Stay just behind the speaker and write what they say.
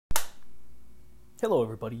Hello,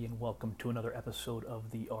 everybody, and welcome to another episode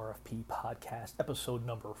of the RFP podcast, episode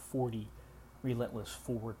number 40, Relentless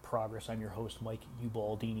Forward Progress. I'm your host, Mike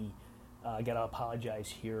Ubaldini. I got to apologize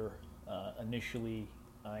here. Initially,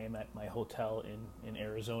 I am at my hotel in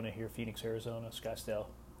Arizona here, Phoenix, Arizona, Scottsdale,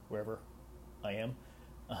 wherever I am,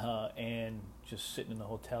 and just sitting in the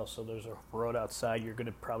hotel. So there's a road outside. You're going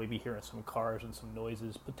to probably be hearing some cars and some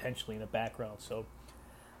noises potentially in the background. So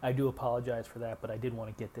I do apologize for that, but I did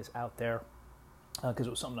want to get this out there because it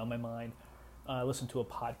was something on my mind. I listened to a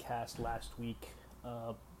podcast last week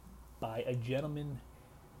by a gentleman.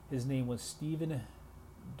 His name was Stephen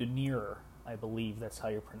Denier, I believe that's how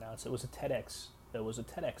you pronounce it. It was a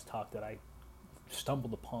TEDx talk that I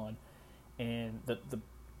stumbled upon, and the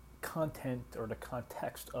content or the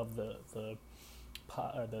context of the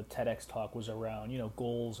TEDx talk was around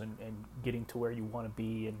goals and getting to where you want to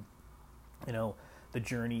be, and the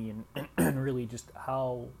journey and really just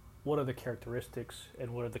what are the characteristics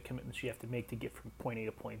and what are the commitments you have to make to get from point A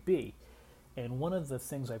to point B. And one of the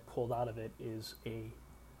things I pulled out of it is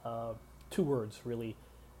two words, really,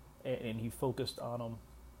 and he focused on them.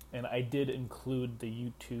 And I did include the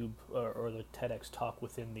YouTube or the TEDx talk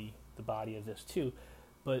within the body of this too.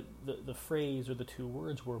 But the phrase or the two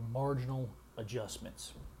words were marginal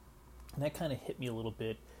adjustments. And that kind of hit me a little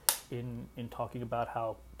bit in talking about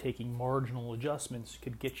how taking marginal adjustments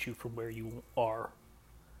could get you from where you are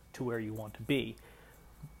to where you want to be.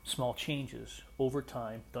 Small changes over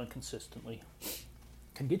time, done consistently,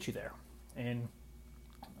 can get you there. And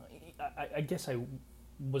I guess I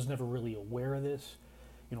was never really aware of this.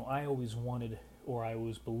 I always wanted, or I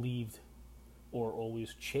always believed, or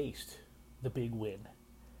always chased the big win,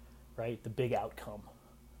 right? The big outcome,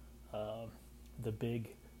 the big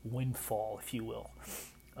windfall, if you will.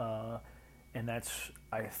 And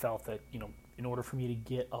I felt that, in order for me to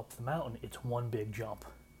get up the mountain, it's one big jump.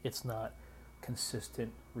 It's not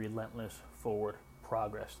consistent, relentless, forward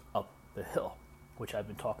progress up the hill, which I've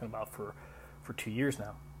been talking about for 2 years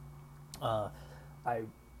now. I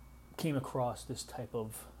came across this type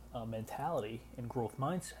of mentality and growth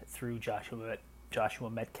mindset through Joshua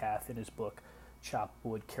Metcalf in his book, Chop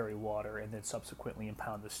Wood, Carry Water, and then subsequently in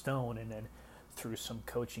Pound the Stone, and then through some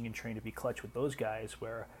coaching and Train to Be Clutch with those guys,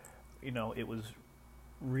 where, it was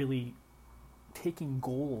really taking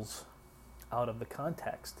goals out of the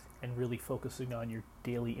context and really focusing on your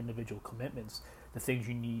daily individual commitments, the things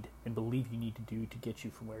you need and believe you need to do to get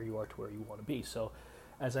you from where you are to where you want to be. So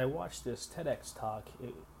as I watched this TEDx talk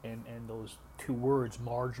and those two words,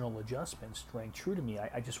 marginal adjustments, rang true to me.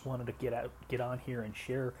 I just wanted to get on here and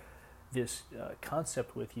share this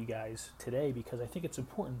concept with you guys today, because I think it's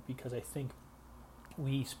important, because I think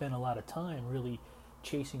we spend a lot of time really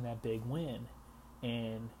chasing that big win,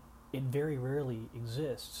 and it very rarely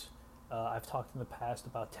exists. I've talked in the past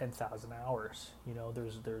about 10,000 hours.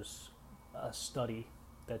 There's a study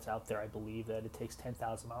that's out there, I believe, that it takes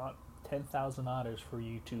 10,000 hours for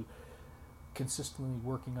you to consistently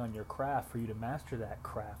working on your craft, for you to master that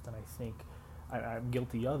craft. And I think I'm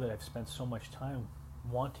guilty of it. I've spent so much time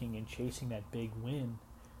wanting and chasing that big win.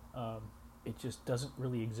 It just doesn't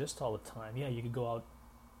really exist all the time. Yeah, you could go out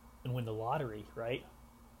and win the lottery, right?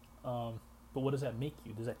 But what does that make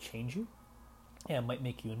you? Does that change you? Yeah, it might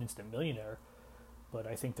make you an instant millionaire, but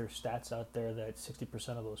I think there's stats out there that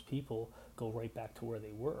 60% of those people go right back to where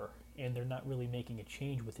they were, and they're not really making a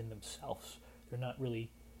change within themselves. They're not really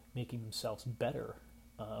making themselves better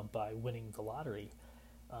by winning the lottery.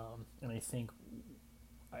 And I think,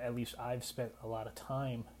 at least I've spent a lot of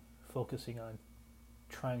time focusing on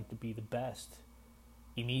trying to be the best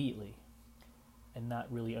immediately, and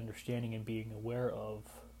not really understanding and being aware of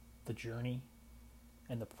the journey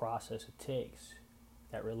and the process it takes,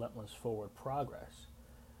 that relentless forward progress.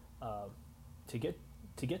 To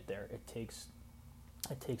get there, it takes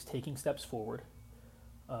taking steps forward,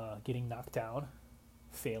 getting knocked down,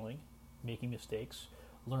 failing, making mistakes,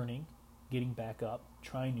 learning, getting back up,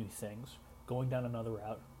 trying new things, going down another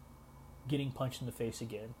route, getting punched in the face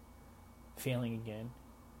again, failing again,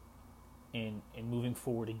 and moving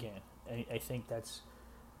forward again. I think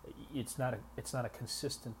it's not a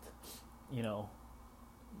consistent,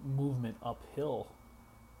 movement uphill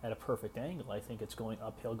at a perfect angle. I think it's going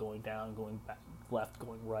uphill, going down, going back, left,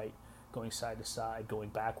 going right, going side to side, going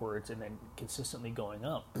backwards, and then consistently going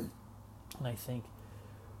up. And I think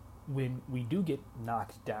when we do get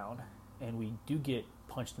knocked down and we do get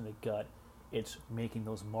punched in the gut, it's making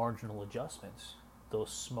those marginal adjustments, those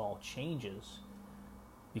small changes,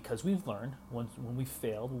 because we've learned when we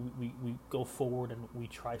failed, we go forward and we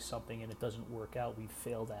try something and it doesn't work out, we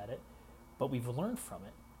failed at it, but we've learned from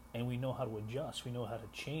it, and we know how to adjust, we know how to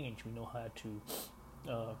change, we know how to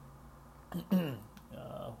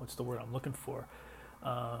what's the word I'm looking for?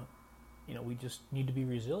 We just need to be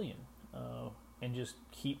resilient and just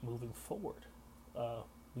keep moving forward.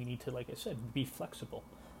 We need to, like I said, be flexible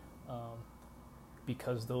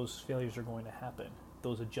because those failures are going to happen.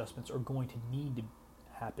 Those adjustments are going to need to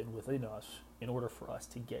happen within us in order for us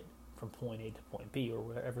to get from point A to point B, or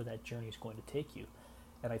wherever that journey is going to take you.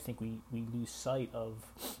 And I think we lose sight of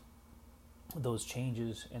those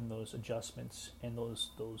changes and those adjustments and those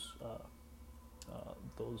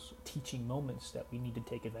teaching moments that we need to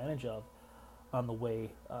take advantage of on the way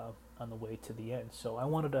to the end. So I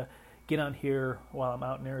wanted to get on here while I'm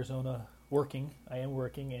out in Arizona working. I am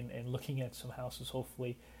working and looking at some houses,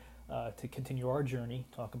 hopefully, to continue our journey,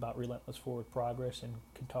 talk about relentless forward progress, and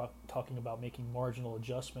talking about making marginal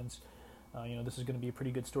adjustments. This is going to be a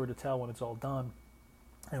pretty good story to tell when it's all done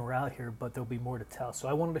and we're out here, but there'll be more to tell. So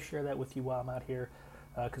I wanted to share that with you while I'm out here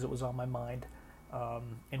because it was on my mind,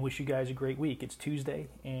 and wish you guys a great week. It's Tuesday,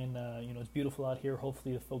 and it's beautiful out here.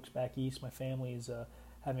 Hopefully the folks back east, my family, is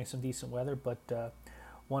having some decent weather, but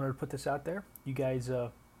wanted to put this out there. You guys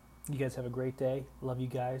have a great day. Love you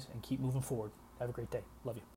guys, and keep moving forward. Have a great day. Love you.